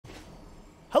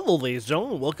Hello ladies and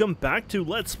gentlemen, welcome back to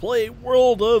Let's Play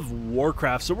World of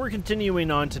Warcraft. So we're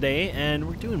continuing on today, and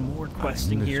we're doing more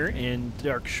questing here in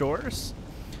Darkshore.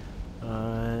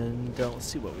 And let's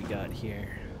see what we got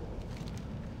here.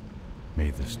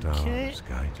 May the stars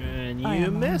guide you. And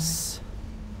you miss.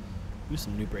 Ooh,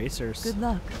 some new bracers. Good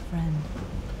luck, friend.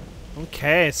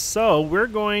 Okay, so we're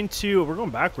going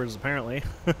backwards apparently.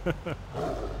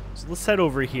 So let's head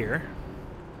over here.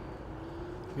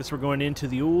 I guess we're going into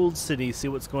the old city, see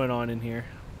what's going on in here.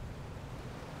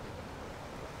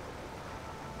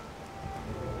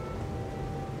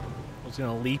 I was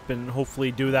gonna leap and hopefully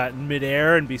do that in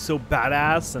midair and be so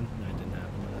badass, and no, it didn't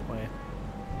happen that way.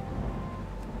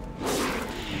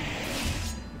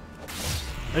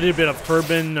 I did a bit of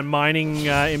urban and mining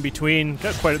in between.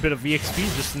 Got quite a bit of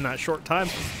EXP just in that short time.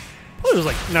 Probably was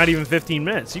like not even 15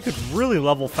 minutes. You could really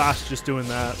level fast just doing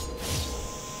that.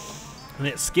 And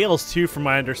it scales too, from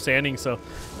my understanding. So,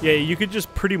 yeah, you could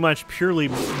just pretty much purely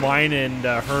mine and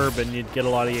herb, and you'd get a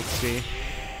lot of EXP.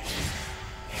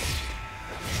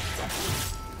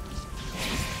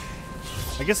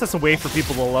 I guess that's a way for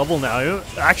people to level now.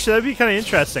 Actually, that'd be kind of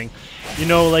interesting. You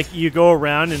know, like you go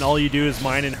around and all you do is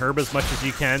mine and herb as much as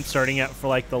you can, starting at for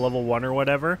like the level 1 or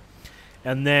whatever,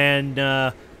 and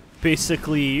then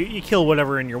basically you kill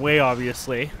whatever in your way.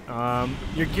 Obviously,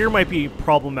 your gear might be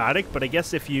problematic, but I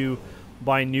guess if you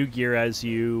buy new gear as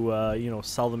you you know,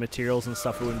 sell the materials and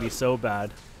stuff, it wouldn't be so bad.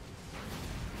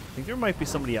 I think there might be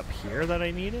somebody up here that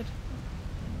I needed.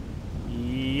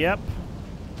 Yep.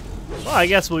 Well, I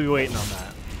guess we'll be waiting on that.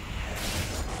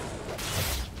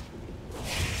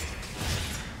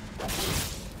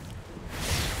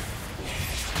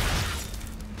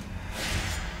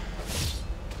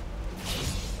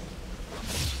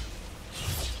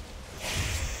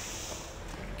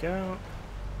 There we go.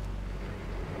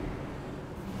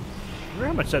 I wonder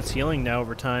how much that's healing now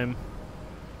over time.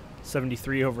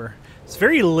 73 over. It's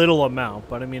very little amount,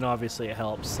 but I mean, obviously it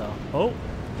helps. So, oh,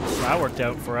 that worked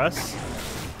out for us.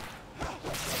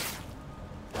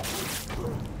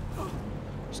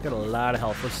 Just got a lot of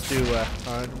health. Let's do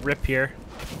a rip here.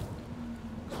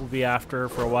 We'll be after her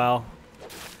for a while.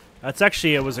 That's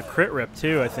actually, it was a crit rip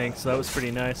too, I think. So that was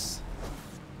pretty nice.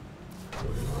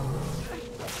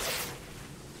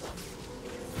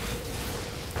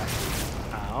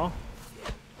 Ow.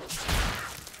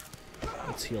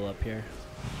 Let's heal up here.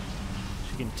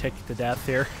 She can tick to death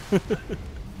here. There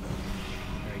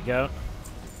we go.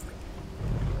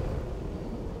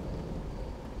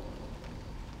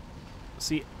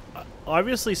 See,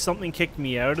 obviously something kicked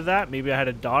me out of that. Maybe I had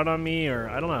a dot on me, or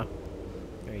I don't know.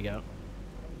 There you go.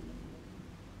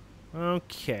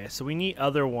 Okay, so we need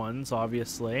other ones,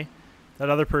 obviously. That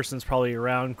other person's probably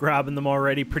around grabbing them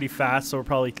already pretty fast, so we're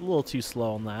probably a little too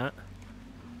slow on that.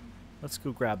 Let's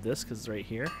go grab this because it's right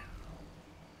here.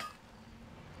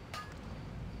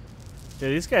 Yeah,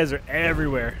 these guys are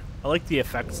everywhere. I like the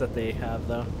effects that they have,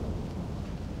 though.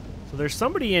 So there's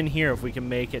somebody in here if we can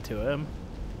make it to him.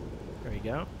 There you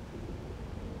go.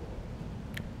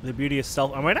 The beauty of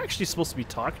stealth. Am I actually supposed to be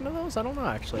talking to those? I don't know,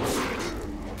 actually.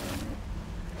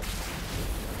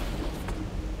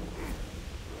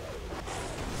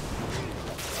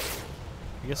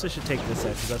 I guess I should take this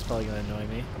out because that's probably going to annoy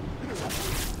me.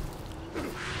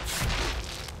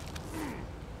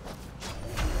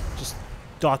 Just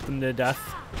dot them to death.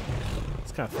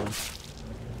 It's kind of fun.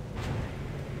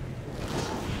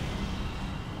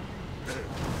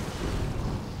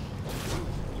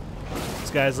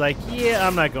 This guy's like, yeah,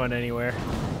 I'm not going anywhere.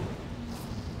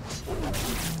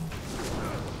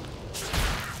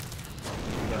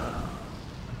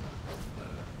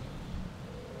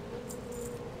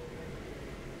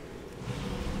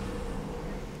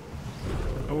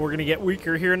 We're gonna get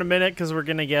weaker here in a minute because we're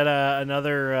gonna get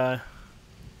another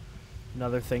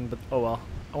thing. But oh well.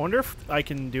 I wonder if I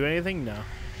can do anything. No.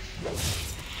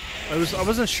 I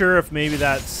wasn't sure if maybe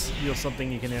that's, you know,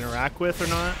 something you can interact with or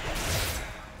not.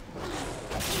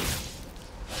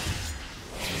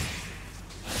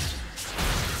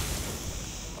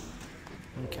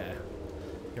 Okay.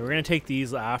 Yeah, we're gonna take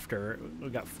these after. We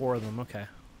got 4 of them. Okay.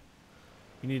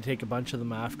 We need to take a bunch of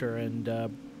them after and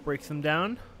break them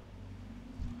down.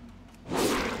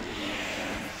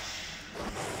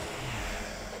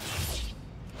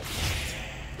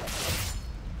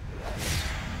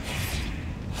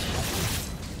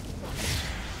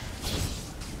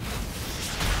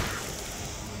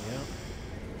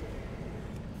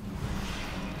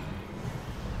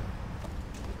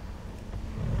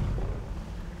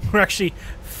 We're actually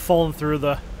falling through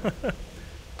the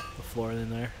floor in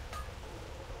there.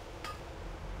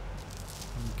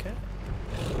 Okay.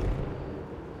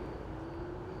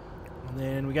 And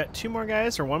then we got 2 more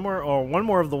guys, or one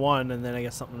more of the one, and then I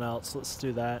guess something else. Let's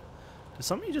do that. Does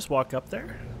somebody just walk up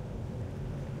there?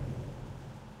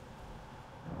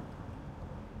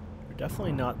 We're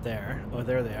definitely not there. Oh,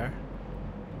 there they are.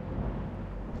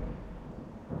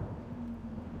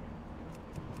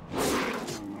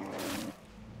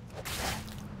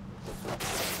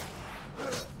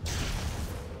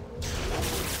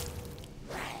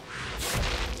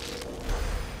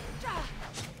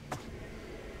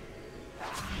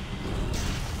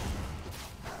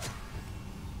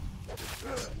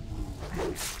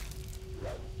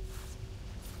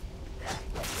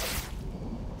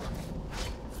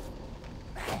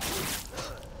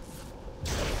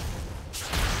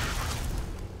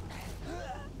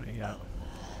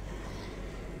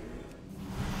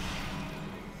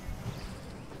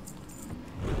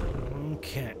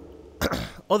 Okay.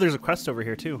 Oh, there's a quest over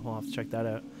here too. We'll have to check that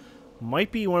out.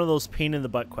 Might be one of those pain in the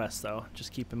butt quests though.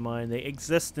 Just keep in mind they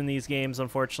exist in these games,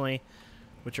 unfortunately,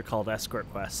 which are called escort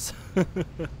quests.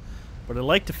 But I'd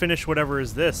like to finish whatever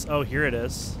is this. Oh, here it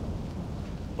is.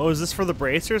 Oh, is this for the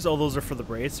bracers? Oh, those are for the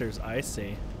bracers. I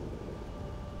see.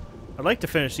 I'd like to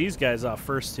finish these guys off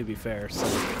first, to be fair. So,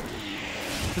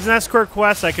 if it's an escort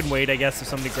quest, I can wait, I guess, if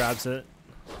somebody grabs it.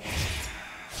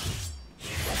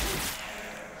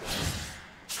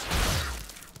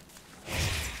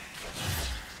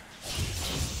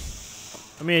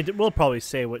 I mean, we'll probably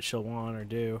say what she'll want or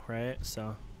do, right?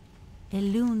 So.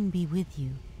 Elune be with you.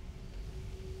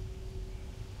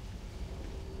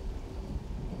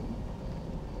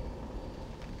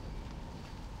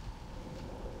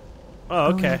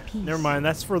 Oh, okay. Never mind.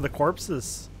 That's for the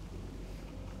corpses.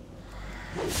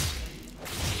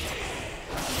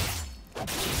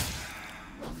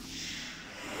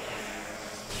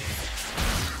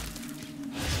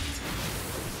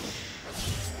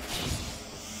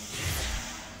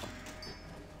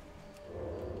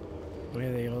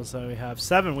 So we have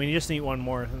 7. We just need 1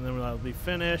 more, and then we'll be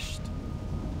finished.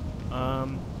 I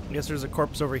guess there's a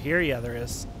corpse over here. Yeah, there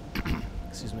is.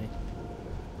 Excuse me.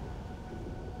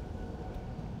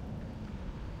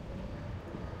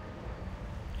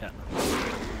 Yeah.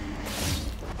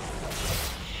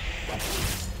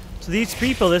 So these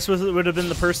people, this would have been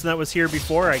the person that was here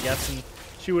before, I guess, and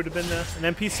she would have been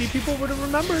an NPC people would have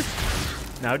remembered.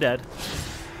 Now dead.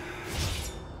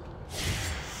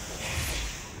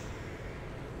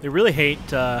 They really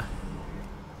hate night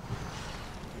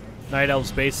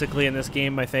elves basically in this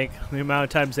game, I think. The amount of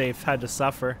times they've had to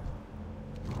suffer.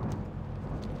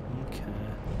 Okay.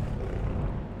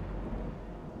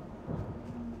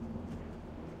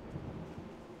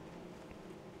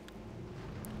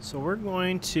 So we're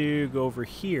going to go over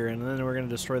here, and then we're going to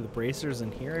destroy the bracers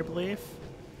in here, I believe.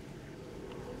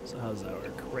 So how does that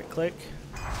work? Right click.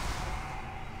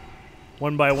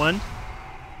 1 by 1.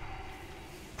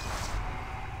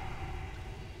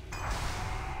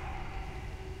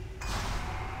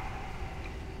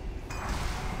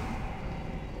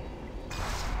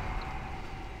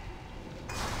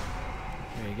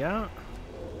 Go.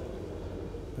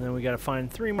 And then we got to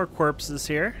find 3 more corpses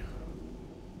here.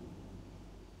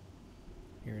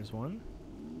 Here's one.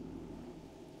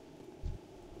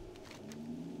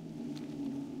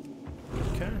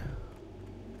 Okay.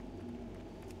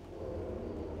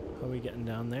 How are we getting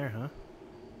down there, huh?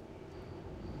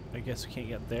 I guess we can't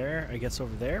get there. I guess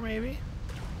over there, maybe?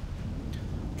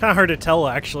 Kind of hard to tell,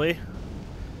 actually.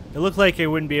 It looked like I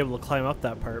wouldn't be able to climb up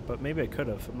that part, but maybe I could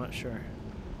have. I'm not sure.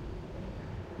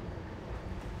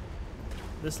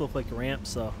 This looked like a ramp,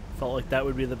 so felt like that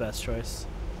would be the best choice.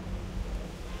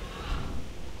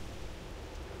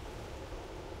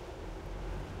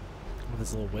 With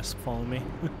this little wisp following me.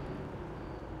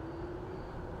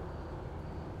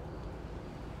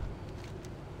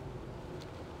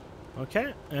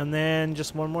 Okay, and then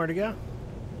just 1 more to go.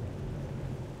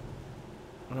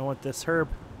 I don't want this herb.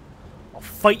 I'll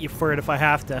fight you for it if I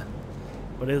have to.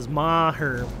 But it is my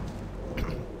herb.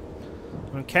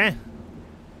 Okay.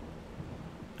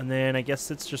 And then I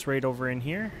guess it's just right over in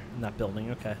here. In that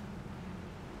building, okay.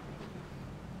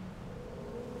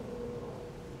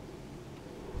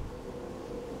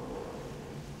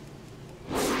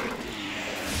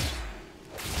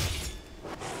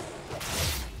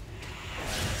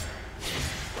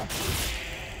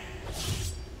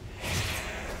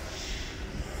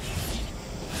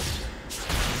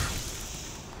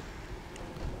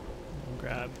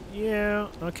 Grab you.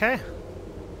 Okay.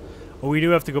 Well, we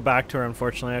do have to go back to her,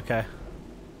 unfortunately. Okay.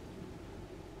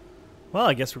 Well,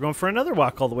 I guess we're going for another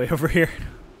walk all the way over here.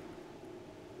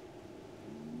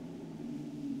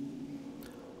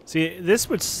 See, this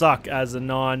would suck as a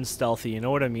non-stealthy, you know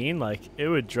what I mean? Like, it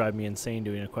would drive me insane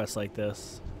doing a quest like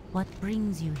this. What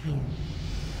brings you here?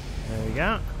 There we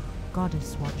go.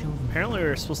 Goddess watch over you. Apparently we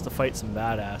were supposed to fight some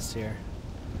badass here.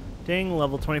 Ding,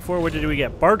 level 24. What did we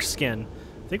get? Bark skin.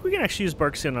 I think we can actually use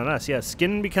bark skin on us. Yeah,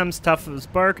 skin becomes tough as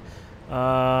bark.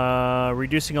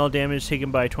 Reducing all damage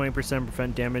taken by 20%.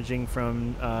 Prevent damaging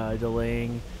from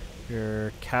delaying.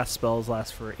 Your cast spells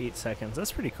last for 8 seconds.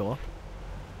 That's pretty cool.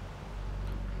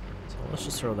 So let's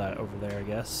just throw that over there, I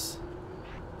guess.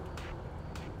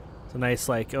 It's a nice,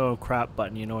 like, oh crap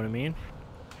button, you know what I mean?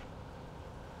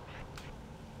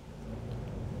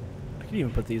 I could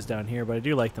even put these down here, but I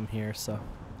do like them here, so.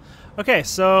 Okay,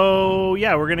 so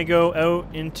yeah, we're gonna go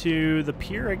out into the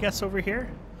pier, I guess, over here.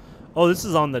 Oh, this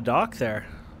is on the dock there.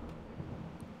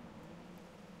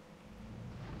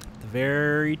 The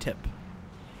very tip.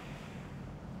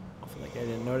 Hopefully that guy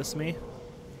didn't notice me.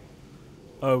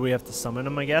 Oh, we have to summon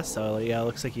him, I guess. Oh, yeah, it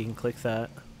looks like you can click that.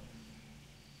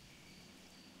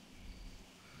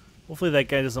 Hopefully that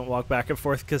guy doesn't walk back and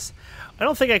forth, because I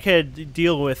don't think I could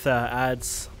deal with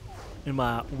ads in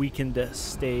my weakened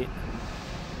state.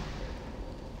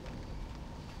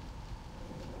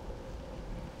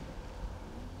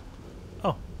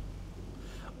 Oh.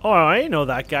 Oh, I didn't know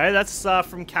that guy. That's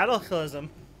from Cataclysm.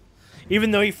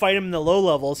 Even though you fight him in the low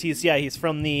levels, he's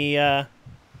from the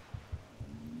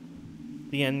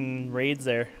end raids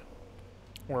there.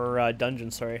 Or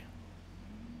dungeon, sorry.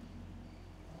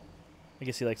 I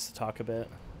guess he likes to talk a bit.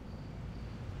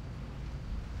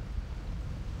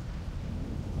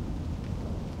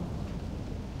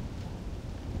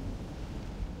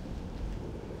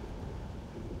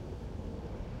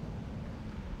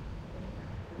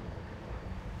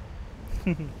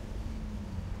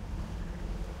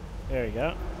 There you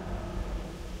go.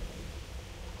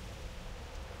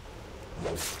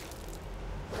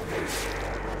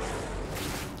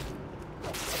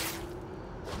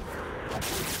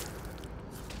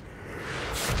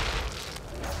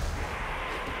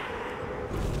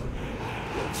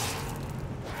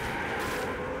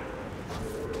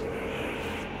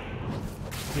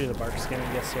 Do the bark skin,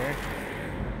 I guess, here.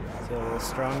 So a little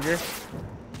stronger.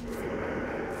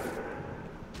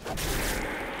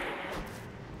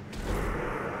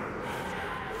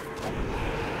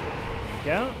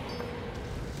 Yeah.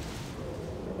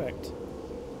 Perfect.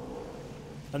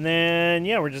 And then,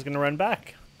 yeah, we're just going to run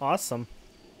back. Awesome.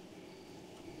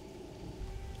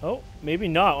 Oh, maybe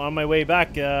not. On my way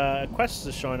back, a quest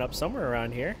is showing up somewhere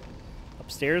around here.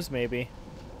 Upstairs, maybe.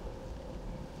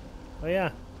 Oh,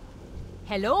 yeah.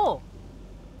 Hello.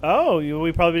 Oh,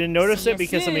 we probably didn't notice See it you because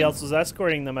soon. somebody else was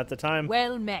escorting them at the time.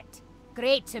 Well met.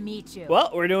 Great to meet you.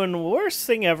 Well, we're doing the worst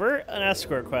thing ever, an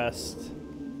escort quest.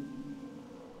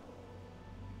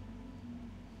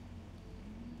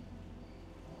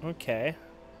 Okay.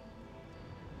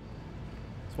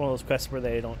 It's one of those quests where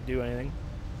they don't do anything.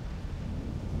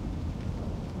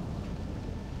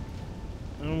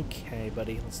 Okay,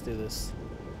 buddy, let's do this.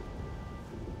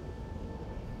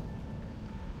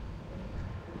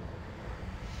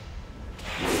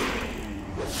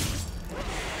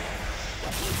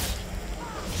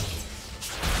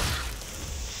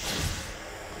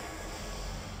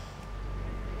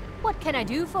 What can I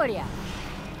do for you?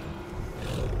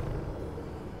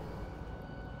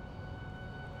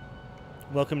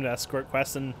 Welcome to Escort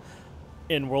Quest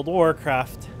in World of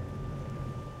Warcraft.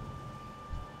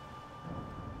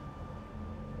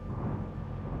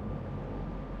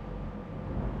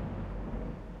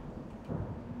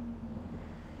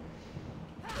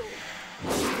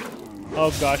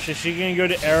 Oh gosh, is she gonna go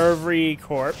to every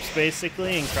corpse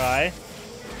basically and cry?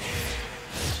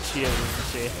 She isn't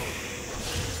she?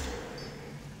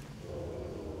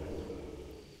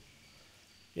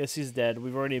 Yes, he's dead.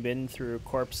 We've already been through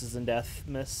corpses and death,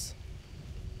 miss.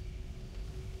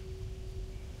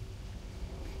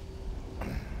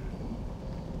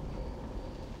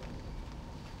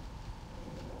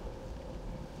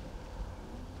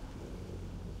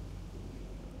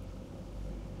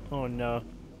 Oh no.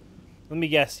 Let me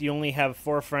guess, you only have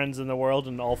 4 friends in the world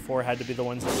and all 4 had to be the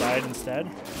ones that died instead?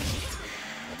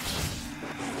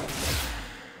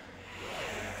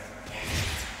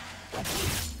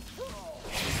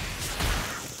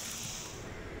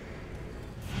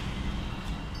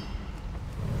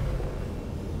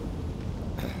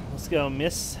 Let's go,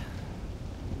 miss.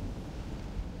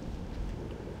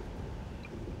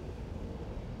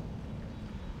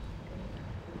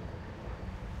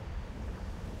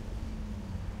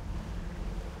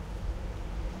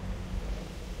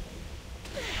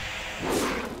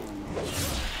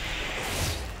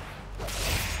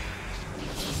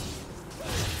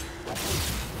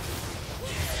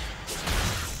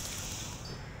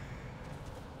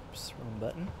 Oops, wrong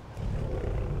button.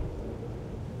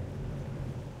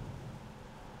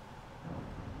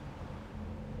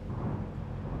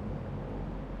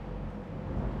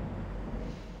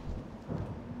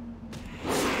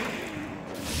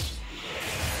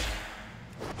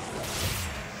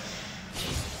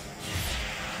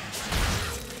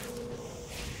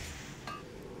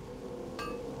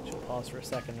 pause for a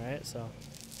second, right? So.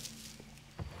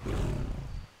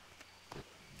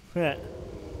 Yeah.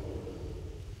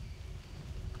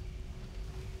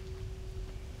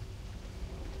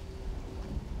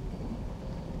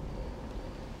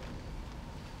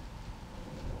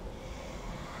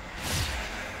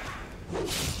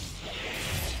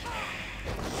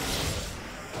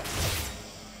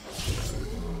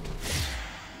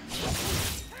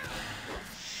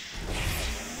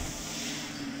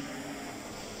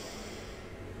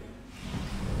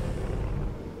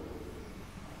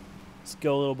 Let's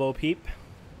go, little Bo Peep.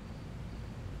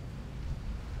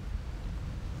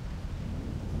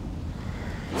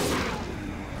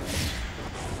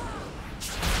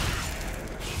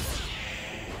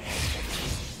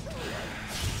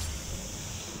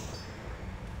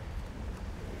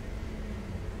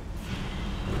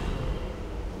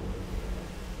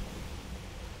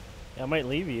 I might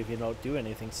leave you if you don't do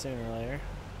anything sooner or later.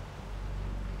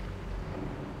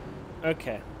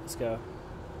 Okay, let's go.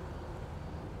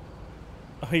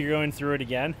 Oh, you're going through it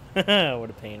again? What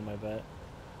a pain in my butt.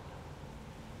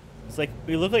 It's like,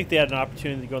 we look like they had an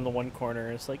opportunity to go in the one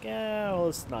corner. It's like, yeah, well,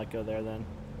 let's not go there then.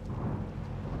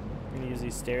 We're gonna use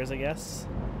these stairs, I guess.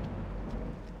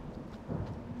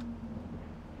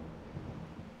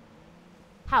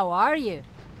 How are you?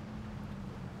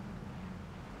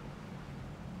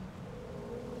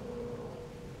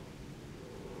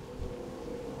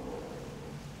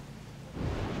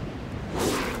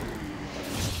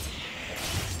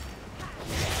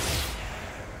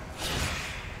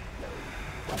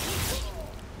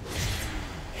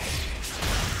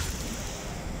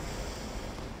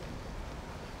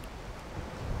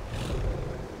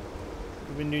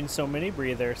 We've been doing so many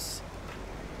breathers.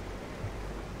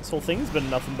 This whole thing's been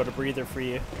nothing but a breather for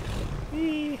you.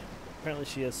 Whee! Apparently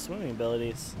she has swimming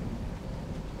abilities.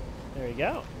 There we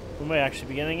go. We might actually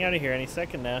be getting out of here any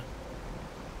second now.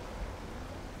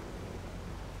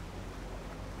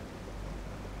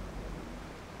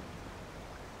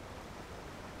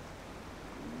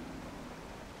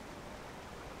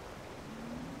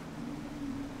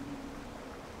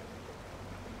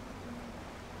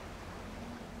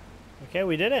 Okay,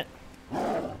 we did it.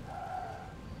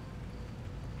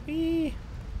 Whee!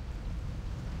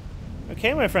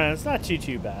 Okay, my friend, it's not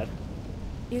too bad.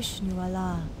 Ishnu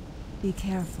Allah, be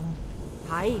careful.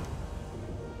 Hi.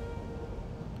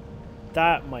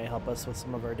 That might help us with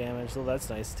some of our damage, though that's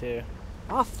nice too.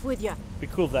 Off with ya. Be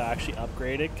cool if that actually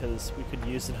upgraded, because we could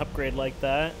use an upgrade like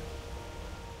that.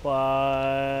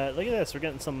 But look at this, we're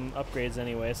getting some upgrades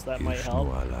anyway, so that might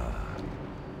help.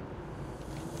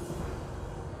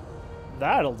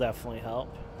 That'll definitely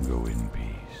help. Go in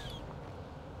peace.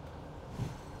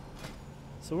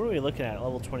 So what are we looking at?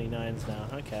 Level 29s now.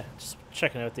 Okay, just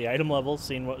checking out the item level,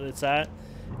 seeing what it's at.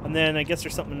 And then I guess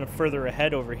there's something further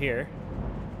ahead over here.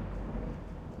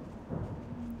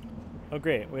 Oh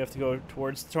great, we have to go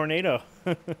towards the tornado.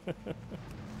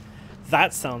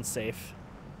 That sounds safe.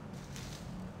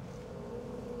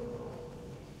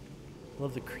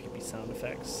 Love the creepy sound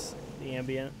effects, the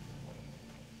ambient.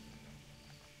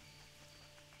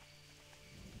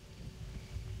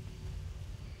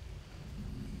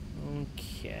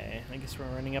 Okay, I guess we're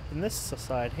running up in this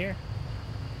side here.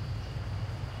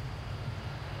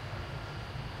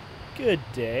 Good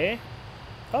day.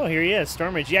 Oh, here he is,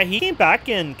 Stormrage. Yeah, he came back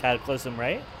in Cataclysm,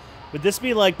 right? Would this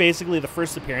be like basically the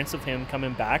first appearance of him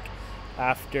coming back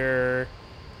after...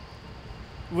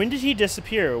 When did he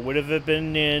disappear? Would have it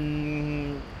been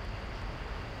in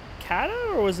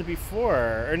Kata, or was it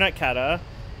before? Or not Kata,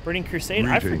 Burning Crusade?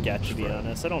 I forget, to be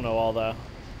honest. I don't know all the...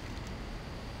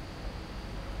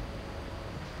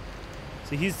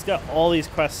 So he's got all these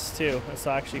quests too. That's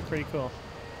actually pretty cool.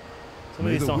 Some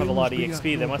of these don't have a lot of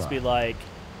EXP. They must be like,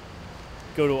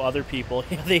 go to other people.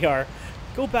 Yeah, they are.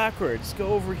 Go backwards. Go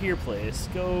over here, please.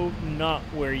 Go not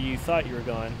where you thought you were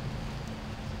going.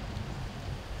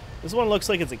 This one looks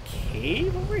like it's a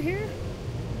cave over here?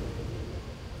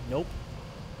 Nope.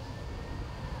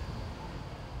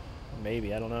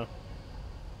 Maybe, I don't know.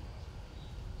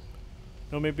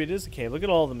 No, maybe it is a cave. Look at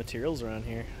all the materials around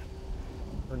here.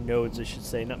 Or nodes, I should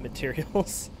say, not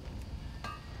materials.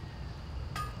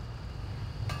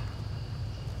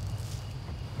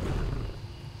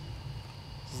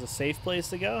 This is a safe place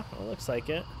to go? Oh, looks like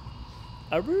it.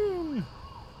 A room!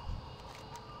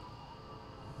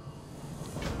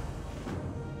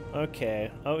 Okay.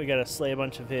 Oh, we gotta slay a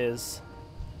bunch of his...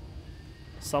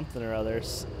 something or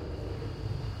others.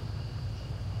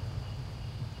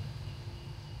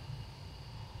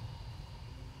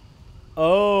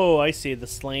 Oh, I see. The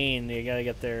slain. You gotta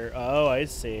get their... Oh, I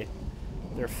see.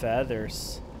 Their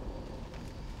feathers.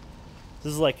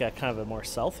 This is like a kind of a more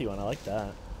stealthy one. I like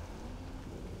that.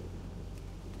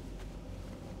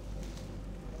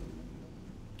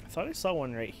 I thought I saw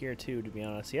one right here too, to be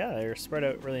honest. Yeah, they're spread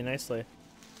out really nicely.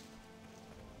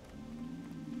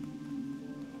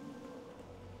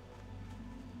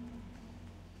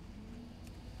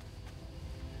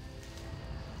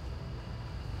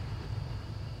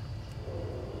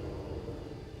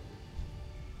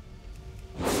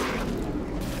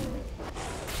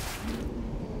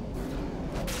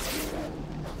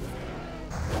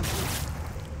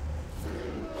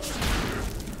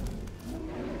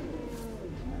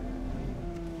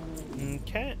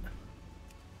 Okay.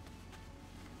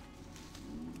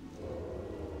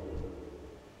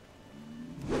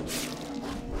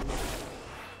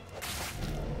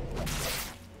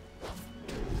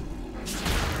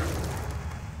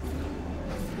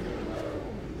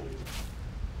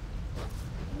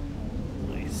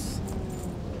 Nice.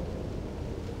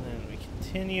 And then we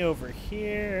continue over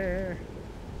here.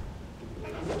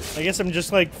 I guess I'm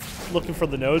just like looking for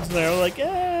the nodes and they're like, eh,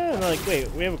 and they're like,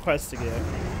 wait, we have a quest to do.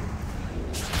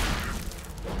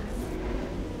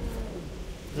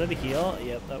 Is that a heal?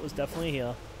 Yep, that was definitely a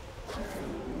heal.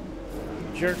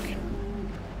 Jerk.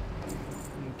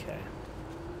 Okay.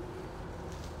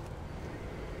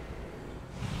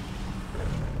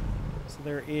 So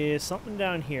there is something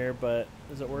down here, but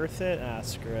is it worth it? Ah,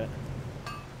 screw it.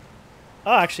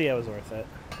 Oh, actually, yeah, it was worth it.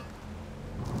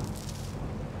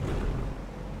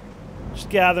 Just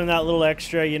gathering that little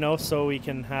extra, you know, so we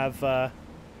can have, I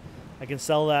can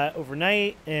sell that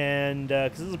overnight, and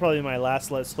because this is probably my last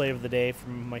Let's Play of the day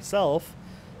from myself,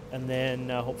 and then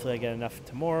hopefully I get enough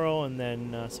tomorrow, and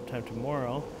then sometime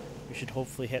tomorrow we should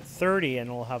hopefully hit 30,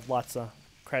 and we'll have lots of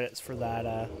credits for that,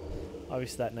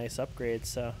 obviously that nice upgrade,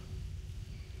 so.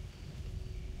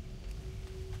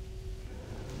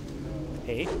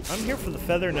 Hey, I'm here for the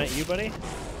feather, not you, buddy.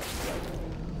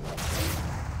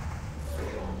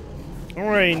 I'm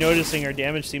already noticing our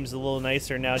damage seems a little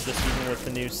nicer now, just even with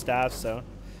the new staff, so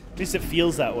at least it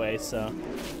feels that way, so.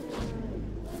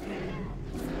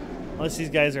 Unless these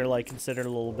guys are like considered a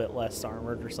little bit less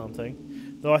armored or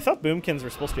something. Though I thought boomkins were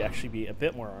supposed to actually be a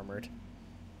bit more armored.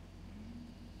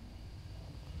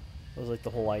 That was like the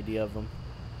whole idea of them.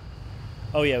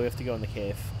 Oh yeah, we have to go in the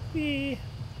cave. Whee!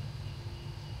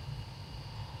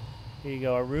 Here you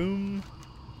go, a room.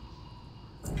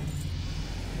 There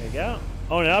you go.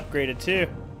 Oh, and it upgraded too.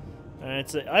 And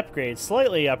it's an upgrade.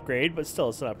 Slightly upgrade, but still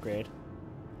it's an upgrade.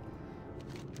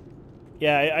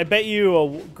 Yeah, I bet you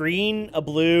a green, a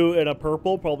blue, and a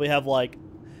purple probably have like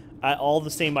all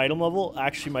the same item level.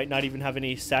 Actually might not even have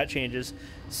any stat changes.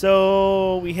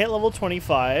 So we hit level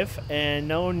 25 and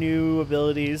no new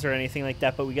abilities or anything like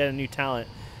that, but we got a new talent.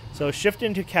 So shift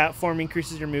into cat form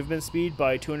increases your movement speed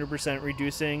by 200%,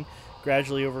 reducing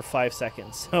gradually over 5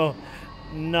 seconds. So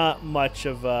not much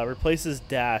of replaces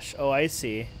dash. Oh, I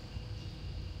see.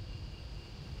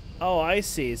 Oh, I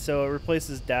see. So it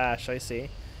replaces dash. I see.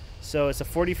 So it's a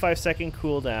 45-second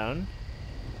cooldown.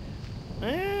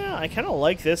 I kind of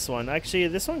like this one. Actually,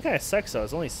 this one kind of sucks though.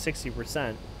 It's only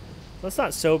 60%. That's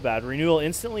not so bad. Renewal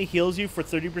instantly heals you for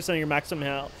 30% of your maximum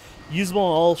health. Usable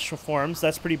in all forms.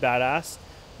 That's pretty badass.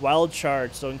 Wild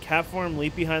charge. So in cat form,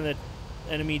 leap behind the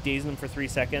enemy, dazing them for 3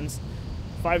 seconds.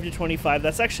 5 to 25.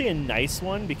 That's actually a nice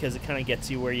one because it kind of gets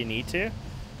you where you need to.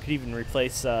 Could even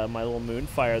replace my little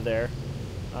moonfire there.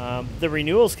 The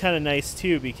renewal's kind of nice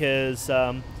too because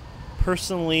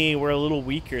personally we're a little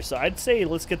weaker, so I'd say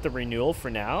let's get the renewal for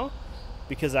now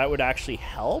because that would actually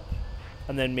help,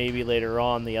 and then maybe later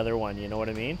on the other one, you know what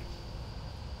I mean?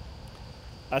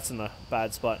 That's in a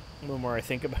bad spot the more I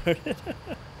think about it.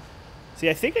 See,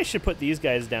 I think I should put these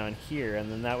guys down here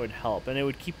and then that would help, and it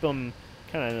would keep them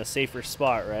kind of in a safer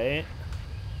spot, right?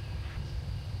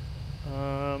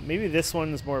 Maybe this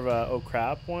one is more of a oh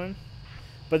crap one,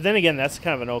 but then again that's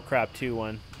kind of an oh crap 2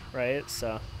 one, right?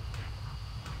 So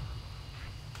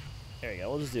there you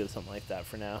go. We'll just do something like that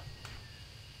for now.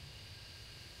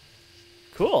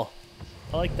 Cool.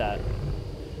 I like that.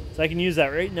 So I can use that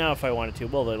right now if I wanted to.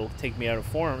 Well, it'll take me out of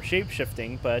form,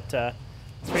 shape-shifting, but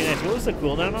it's pretty nice. What was the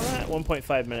cooldown on that?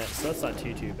 1.5 minutes, so that's not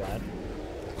too bad.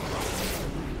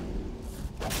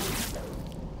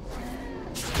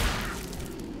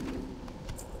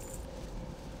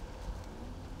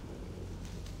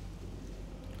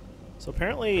 So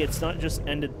apparently it's not just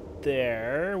ended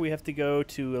there. We have to go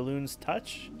to Elun's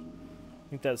Touch. I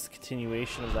think that's the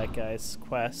continuation of that guy's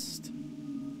quest.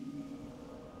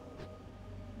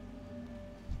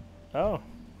 Oh.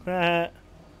 This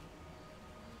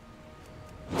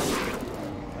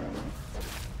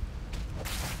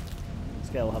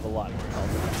guy will have a lot more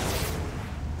health.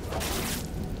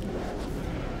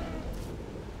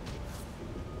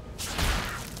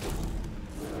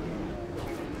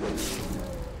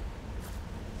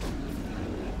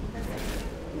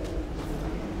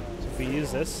 If we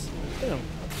use this, boom.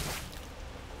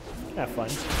 Have fun.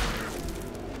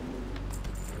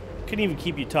 Could even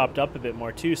keep you topped up a bit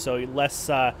more too, so less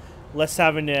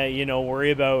having to, you know,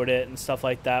 worry about it and stuff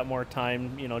like that. More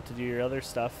time, you know, to do your other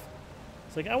stuff.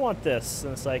 It's like, I want this,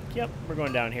 and it's like, yep, we're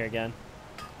going down here again.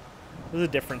 There's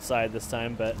a different side this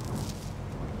time, but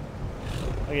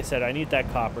like I said, I need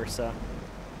that copper, so.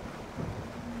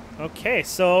 Okay,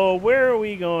 so where are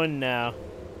we going now?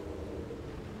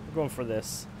 We're going for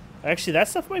this. Actually, that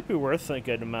stuff might be worth a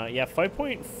good amount. Yeah,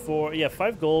 5.4. Yeah,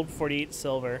 5 gold, 48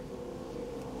 silver.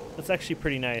 That's actually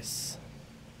pretty nice.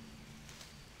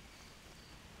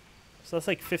 So that's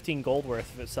like 15 gold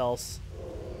worth if it sells.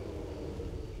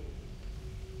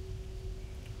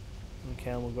 Okay,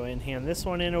 and we'll go ahead and hand this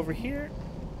one in over here.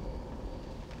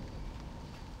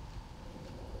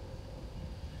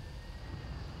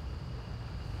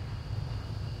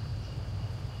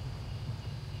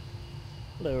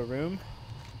 Hello, room.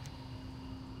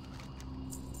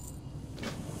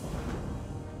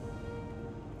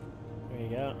 There you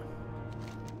go.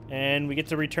 And we get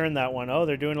to return that one. Oh,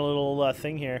 they're doing a little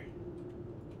thing here.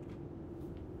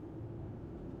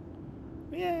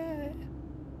 Yay!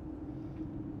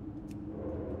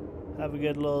 Have a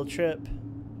good little trip.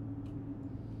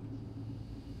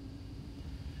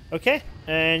 Okay,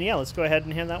 and yeah, let's go ahead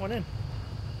and hand that one in.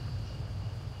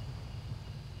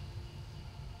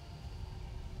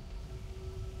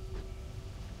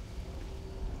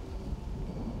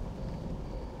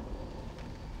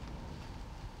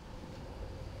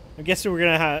 I'm guessing we're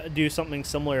gonna do something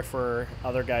similar for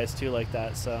other guys too, like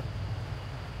that. So,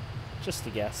 just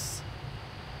a guess.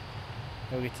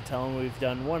 And we get to tell them we've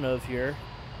done one of your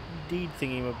deed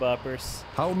thingy-maboppers.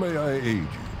 How may I aid you?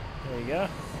 There you go.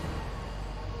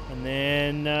 And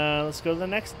then let's go to the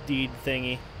next deed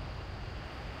thingy.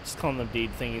 Just calling them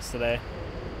deed thingies today.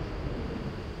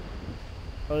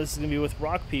 Oh, this is gonna be with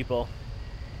rock people.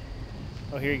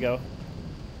 Oh, here you go.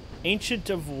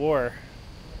 Ancient of War.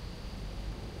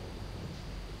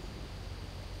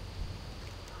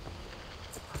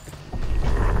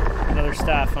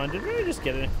 Staff, huh? Did we just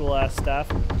get a cool ass staff?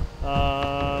 We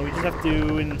just have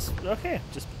to. Okay,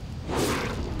 just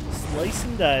slice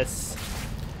and dice.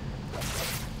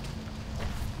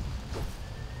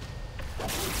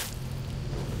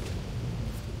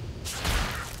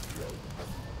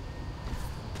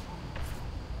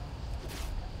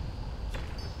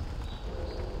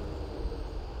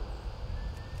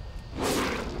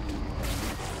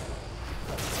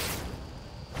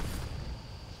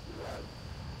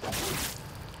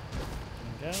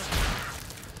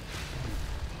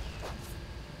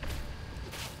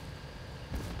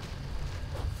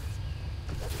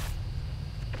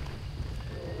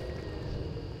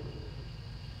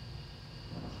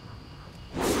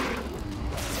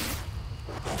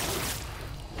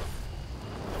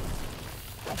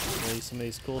 Some of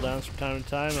these cooldowns from time to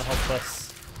time will help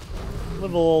us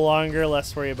live a little longer,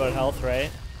 less worry about health, right?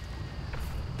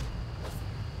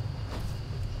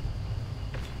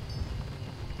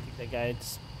 I think that guy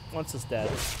just wants us dead.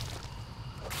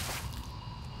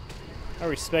 I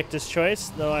respect his choice,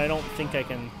 though I don't think I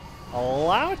can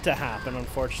allow it to happen,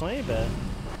 unfortunately, but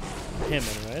for him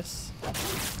anyways.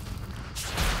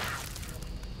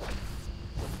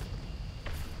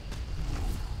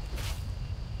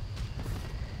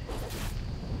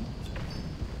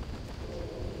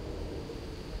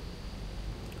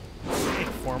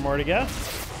 Four more to go.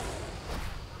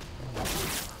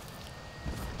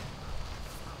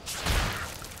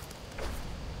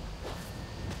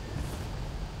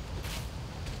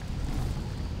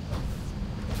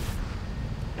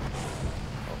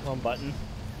 Oh, wrong button.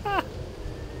 Ah.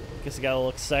 Guess I got a little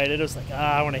excited. I was like,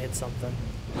 I want to hit something.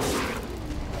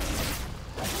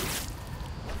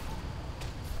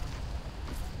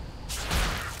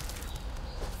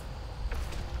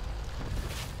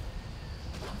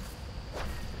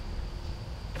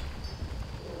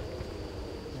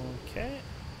 Okay.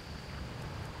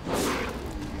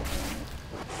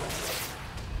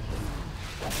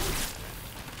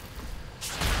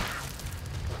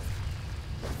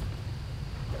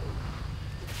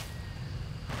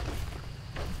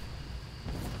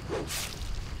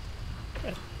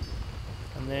 Good.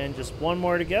 And then just one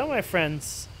more to go, my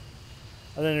friends.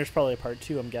 And then there's probably a part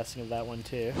 2, I'm guessing, of that one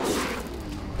too.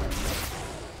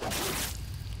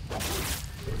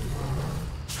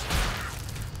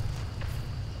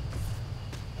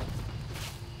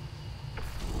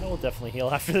 We'll definitely heal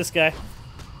after this guy.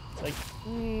 Like,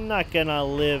 not gonna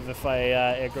live if I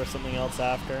aggro something else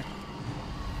after.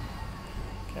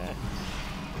 Okay.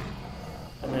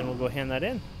 And then we'll go hand that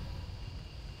in.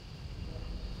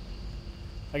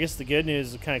 I guess the good news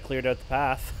is it kind of cleared out the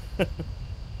path.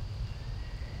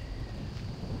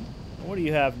 What do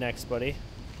you have next, buddy?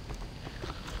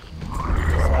 Is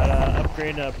that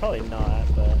upgrade? Probably not,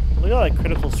 but look at that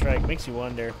critical strike. Makes you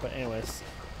wonder. But anyways.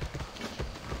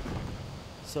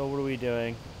 So what are we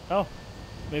doing? Oh,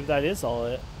 maybe that is all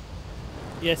it.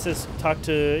 Yeah, it says talk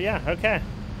to... Yeah, okay.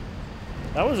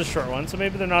 That was a short one, so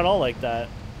maybe they're not all like that.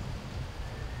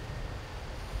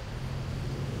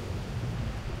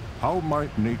 How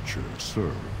might nature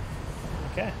serve?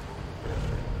 Okay.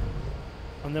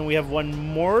 And then we have one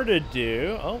more to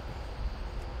do. Oh.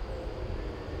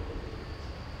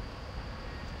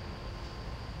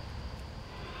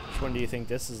 Which one do you think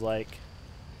this is like?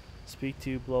 Speak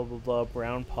to blah blah blah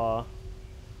brown paw.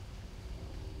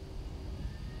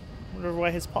 Wonder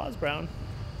why his paw's brown.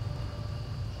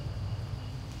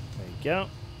 There you go.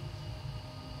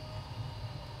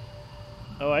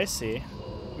 Oh, I see.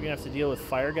 We're gonna have to deal with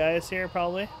fire guys here,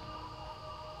 probably.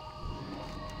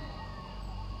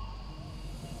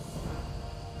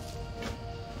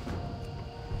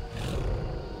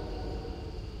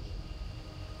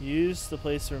 Use the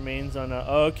place remains on a...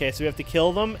 Oh, okay, so we have to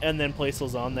kill them and then place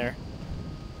those on there.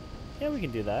 Yeah, we can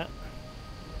do that.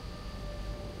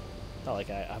 Not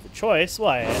like I have a choice. Well,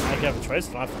 I can have a choice,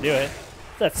 I don't have to do it.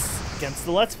 That's against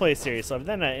the Let's Play series, so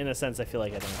then in a sense I feel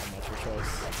like I don't have much of a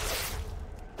choice.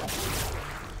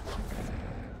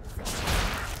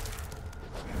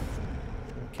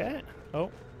 Okay.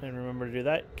 Oh, and remember to do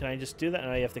that. Can I just do that?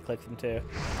 No, you have to click them too.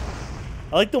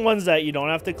 I like the ones that you don't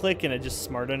have to click and it's just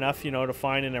smart enough, you know, to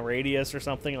find in a radius or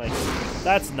something. Like,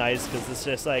 that's nice because it's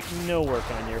just like no work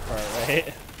on your part,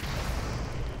 right?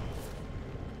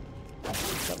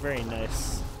 Not very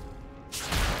nice.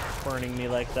 Burning me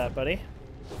like that, buddy.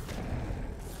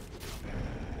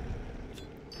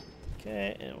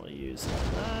 Okay, and we'll use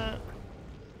that.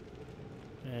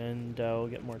 And we'll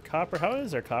get more copper. How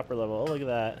is our copper level? Oh, look at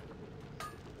that.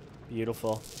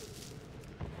 Beautiful.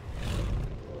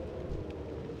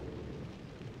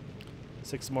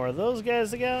 6 more of those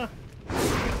guys to go.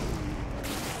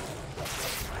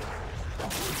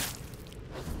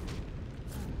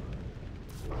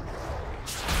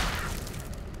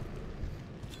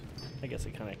 I guess I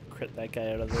kind of crit that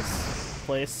guy out of this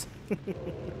place. I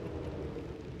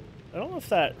don't know if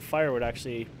that fire would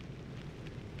actually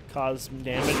cause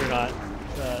damage or not.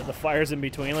 The fires in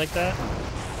between like that.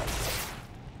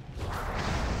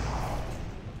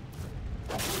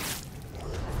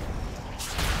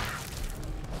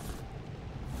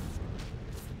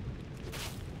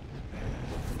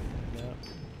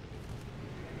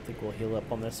 We'll heal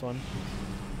up on this one.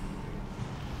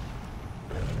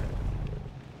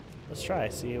 Let's try,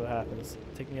 see what happens.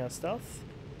 Take me out of stealth?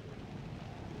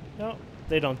 No,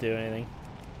 they don't do anything.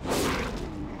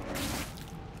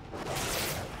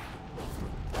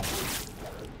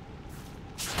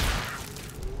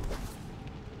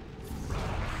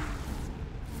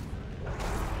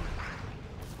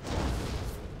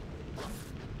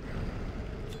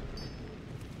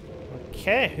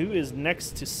 Okay, who is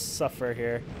next to suffer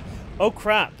here? Oh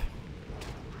crap!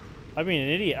 I'm being an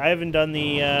idiot. I haven't done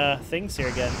the things here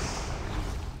again.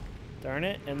 Darn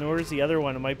it. And where's the other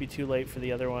one? It might be too late for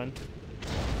the other one.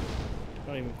 I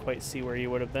don't even quite see where you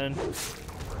would have been.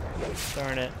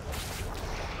 Darn it.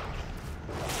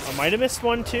 I might have missed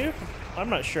one too? I'm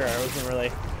not sure. I wasn't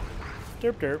really...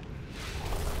 Derp derp.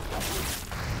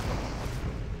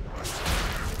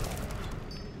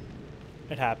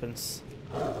 It happens.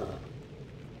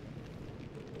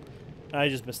 I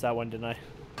just missed that one, didn't I?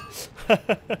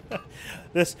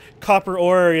 This copper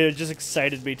ore just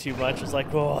excited me too much. It's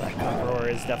like, oh, that copper ore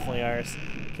is definitely ours.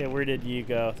 Okay, where did you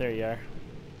go? There you are.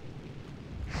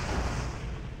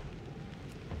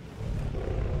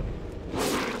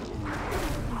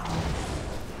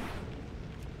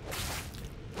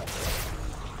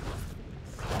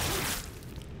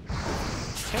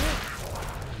 Okay.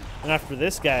 And after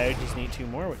this guy, I just need 2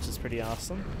 more, which is pretty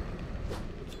awesome.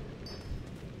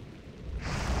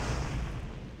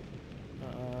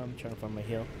 I'm trying to find my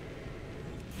heal.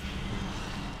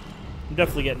 I'm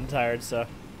definitely getting tired, so.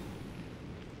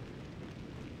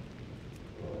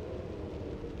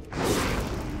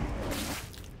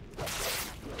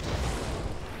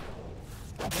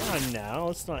 Come on now,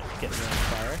 let's not get me on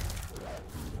fire.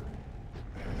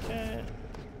 Okay.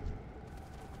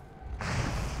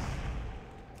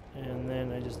 And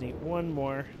then I just need 1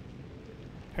 more.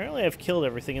 Apparently I've killed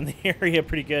everything in the area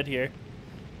pretty good here.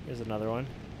 Here's another one.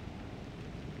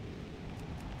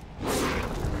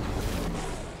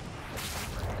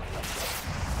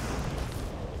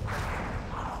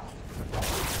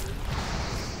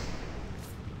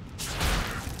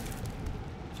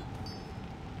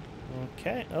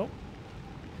 Okay. Oh.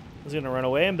 I was going to run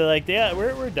away and be like, yeah,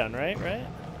 we're done, right? Right?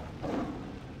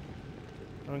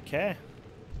 Okay.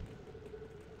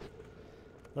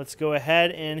 Let's go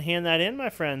ahead and hand that in, my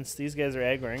friends. These guys are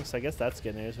aggroing, so I guess that's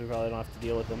good news. We probably don't have to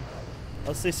deal with them.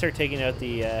 Unless they start taking out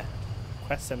the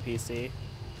quest NPC.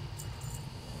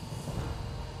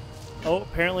 Oh,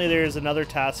 apparently there's another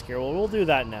task here. Well, we'll do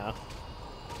that now.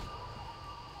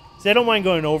 See, I don't mind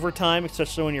going overtime,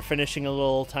 especially when you're finishing a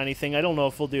little tiny thing. I don't know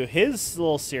if we'll do his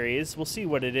little series. We'll see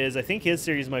what it is. I think his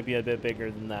series might be a bit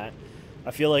bigger than that. I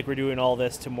feel like we're doing all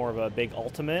this to more of a big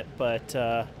ultimate, but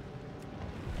we'll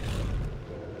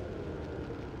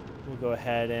go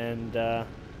ahead and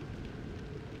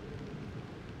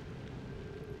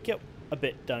get a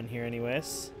bit done here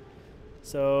anyways.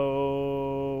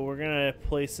 So we're going to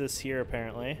place this here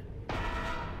apparently.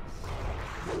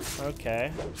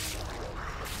 Okay.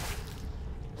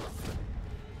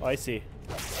 Oh, I see.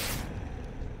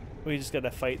 We just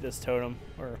gotta fight this totem.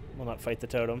 Or, well, not fight the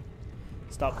totem.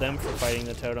 Stop them from fighting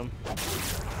the totem.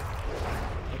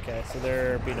 Okay, so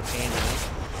they're being a pain now.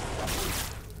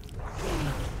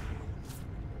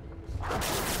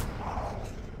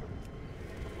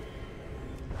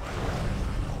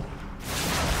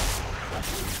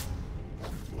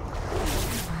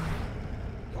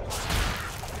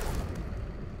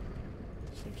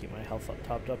 Just gonna keep my health up,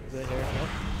 topped up a bit here.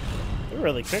 Oh. They're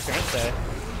really quick, aren't they?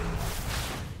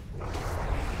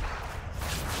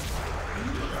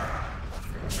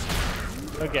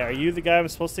 Okay, are you the guy I'm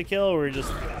supposed to kill, or we're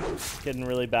just getting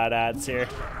really bad ads here?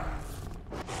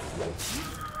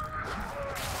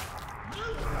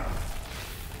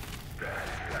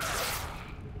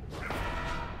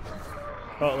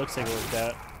 Oh, it looks like it worked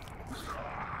out.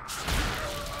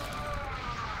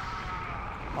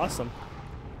 Awesome.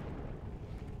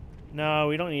 No,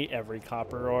 we don't need every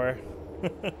copper ore.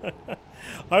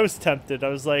 I was tempted. I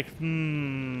was like,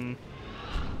 Yeah,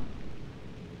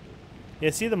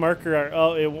 see the marker?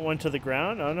 Oh, it went to the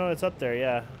ground? Oh, no, it's up there,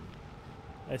 yeah.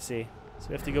 I see. So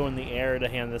we have to go in the air to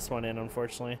hand this one in,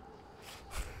 unfortunately.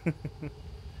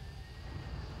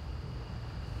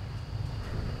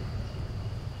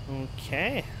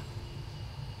 Okay.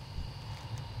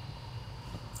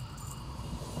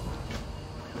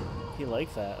 He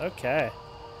liked that. Okay.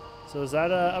 So is that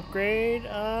a upgrade?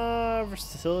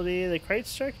 Versatility, the Crate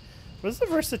Strike? What does the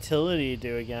versatility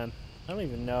do again? I don't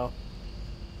even know.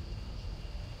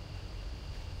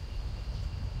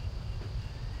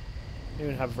 Don't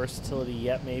even have versatility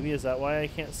yet, maybe. Is that why I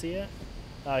can't see it?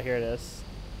 Oh, here it is.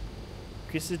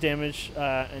 Increases damage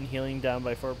and healing down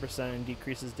by 4% and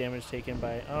decreases damage taken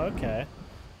by... Oh, okay.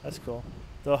 That's cool.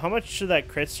 Though, how much of that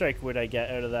crit strike would I get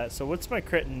out of that? So what's my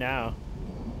crit now?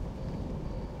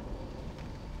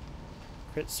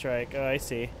 Crit strike. Oh, I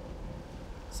see.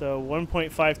 So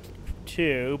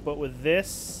 1.52, but with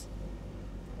this...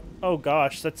 Oh,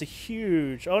 gosh, that's a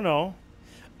huge... Oh, no.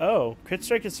 Oh, crit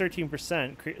strike is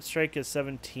 13%. Crit strike is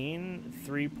 17.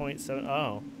 3.7.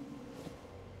 Oh.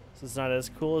 So it's not as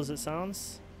cool as it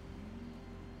sounds?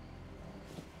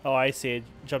 Oh, I see. It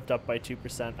jumped up by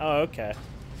 2%. Oh, okay.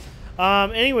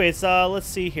 Anyways, let's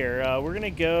see here. We're going to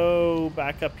go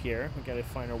back up here. We got to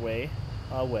find our way.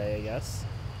 I guess.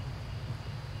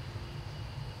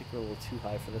 I think we're a little too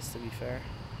high for this, to be fair.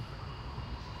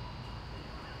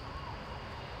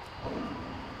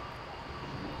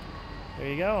 There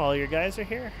you go. All your guys are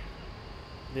here.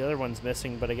 The other one's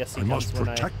missing, but I guess he comes when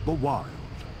I... protect the wild.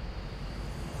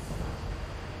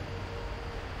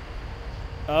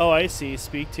 Oh, I see.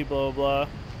 Speak to blah, blah, blah.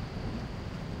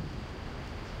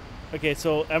 Okay,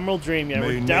 so Emerald Dream, yeah,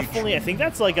 we're definitely... I think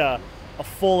that's like a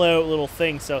full-out little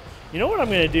thing. So, you know what I'm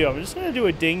going to do? I'm just going to do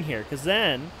a ding here, because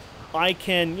then I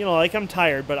can, you know, like I'm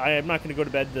tired, but I'm not going to go to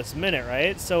bed this minute,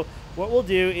 right? So what we'll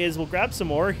do is we'll grab some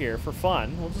ore here for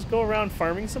fun. We'll just go around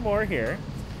farming some ore here,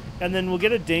 and then we'll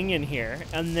get a ding in here,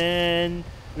 and then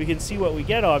we can see what we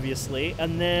get, obviously,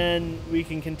 and then we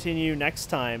can continue next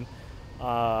time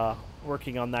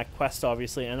working on that quest,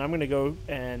 obviously. And I'm going to go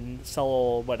and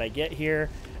sell what I get here,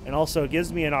 and also it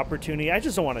gives me an opportunity. I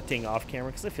just don't want to ding off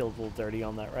camera because I feel a little dirty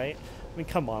on that, right? I mean,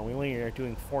 come on, we only are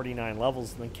doing 49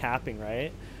 levels and then capping,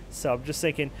 right? So I'm just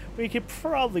thinking we could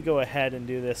probably go ahead and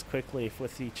do this quickly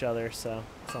with each other, so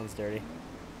sounds dirty.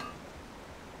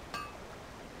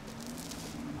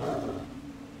 And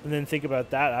then think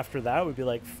about that. After that, we'd be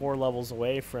like 4 levels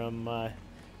away from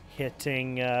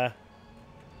hitting... Oh,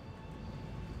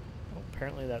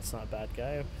 apparently that's not a bad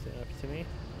guy up to me.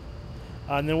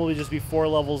 And then we'll just be 4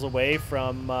 levels away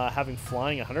from having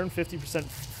flying, 150%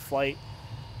 flight.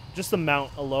 Just the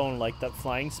mount alone, like that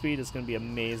flying speed is going to be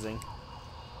amazing.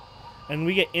 And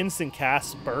we get instant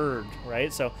cast bird,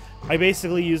 right? So I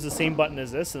basically use the same button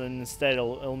as this, and then instead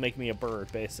it'll make me a bird,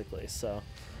 basically. So,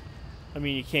 I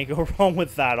mean, you can't go wrong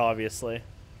with that, obviously.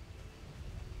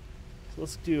 So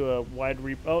let's do a wide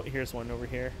reap. Oh, here's one over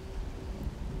here.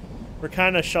 We're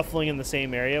kind of shuffling in the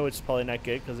same area, which is probably not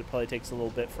good because it probably takes a little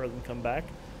bit for them to come back.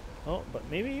 Oh, but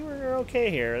maybe we're okay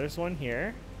here. There's one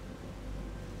here.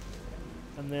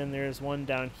 And then there's one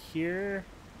down here.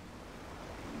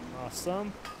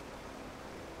 Awesome.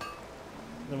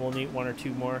 Then we'll need one or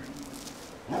two more.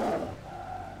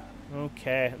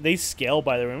 Okay. They scale,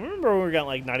 by the way. Remember when we got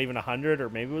like not even 100, or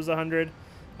maybe it was 100?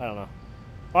 I don't know.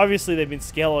 Obviously, they've been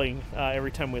scaling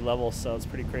every time we level, so it's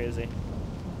pretty crazy.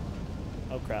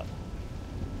 Oh, crap.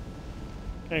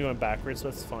 Kind of going backwards, but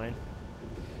it's fine.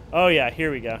 Oh, yeah.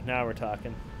 Here we go. Now we're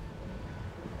talking.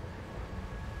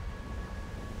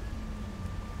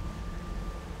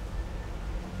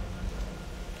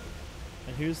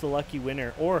 And who's the lucky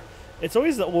winner? Or, it's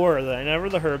always the or, never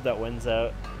the herb that wins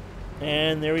out.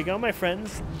 And there we go, my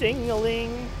friends.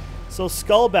 Ding-a-ling. So,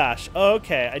 Skull Bash.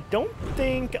 Okay, I don't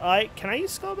think can I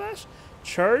use Skull Bash?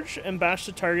 Charge and bash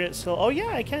the target. So, oh yeah,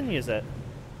 I can use it.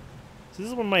 So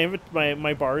this is when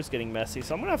my bar is getting messy,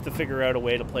 so I'm gonna have to figure out a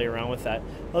way to play around with that.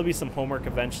 That'll be some homework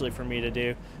eventually for me to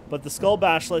do. But the Skull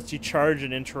Bash lets you charge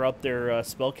and interrupt their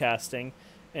spell casting,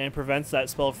 and prevents that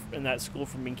spell in that school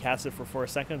from being casted for 4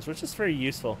 seconds, which is very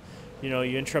useful. You know,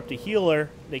 you interrupt a healer,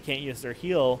 they can't use their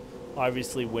heal.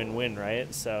 Obviously, win-win,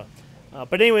 right? So,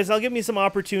 but anyways, that'll give me some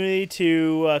opportunity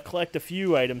to collect a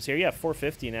few items here. Yeah,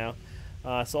 450 now.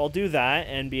 So I'll do that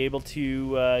and be able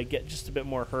to get just a bit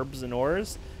more herbs and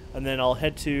ores. And then I'll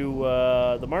head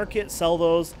to the market, sell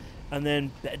those, and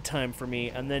then bedtime for me.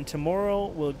 And then tomorrow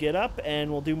we'll get up and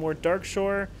we'll do more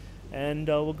Darkshore, and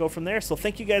we'll go from there. So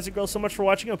thank you guys and girls so much for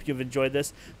watching. I hope you've enjoyed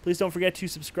this. Please don't forget to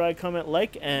subscribe, comment,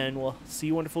 like, and we'll see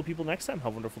you wonderful people next time.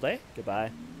 Have a wonderful day.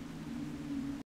 Goodbye.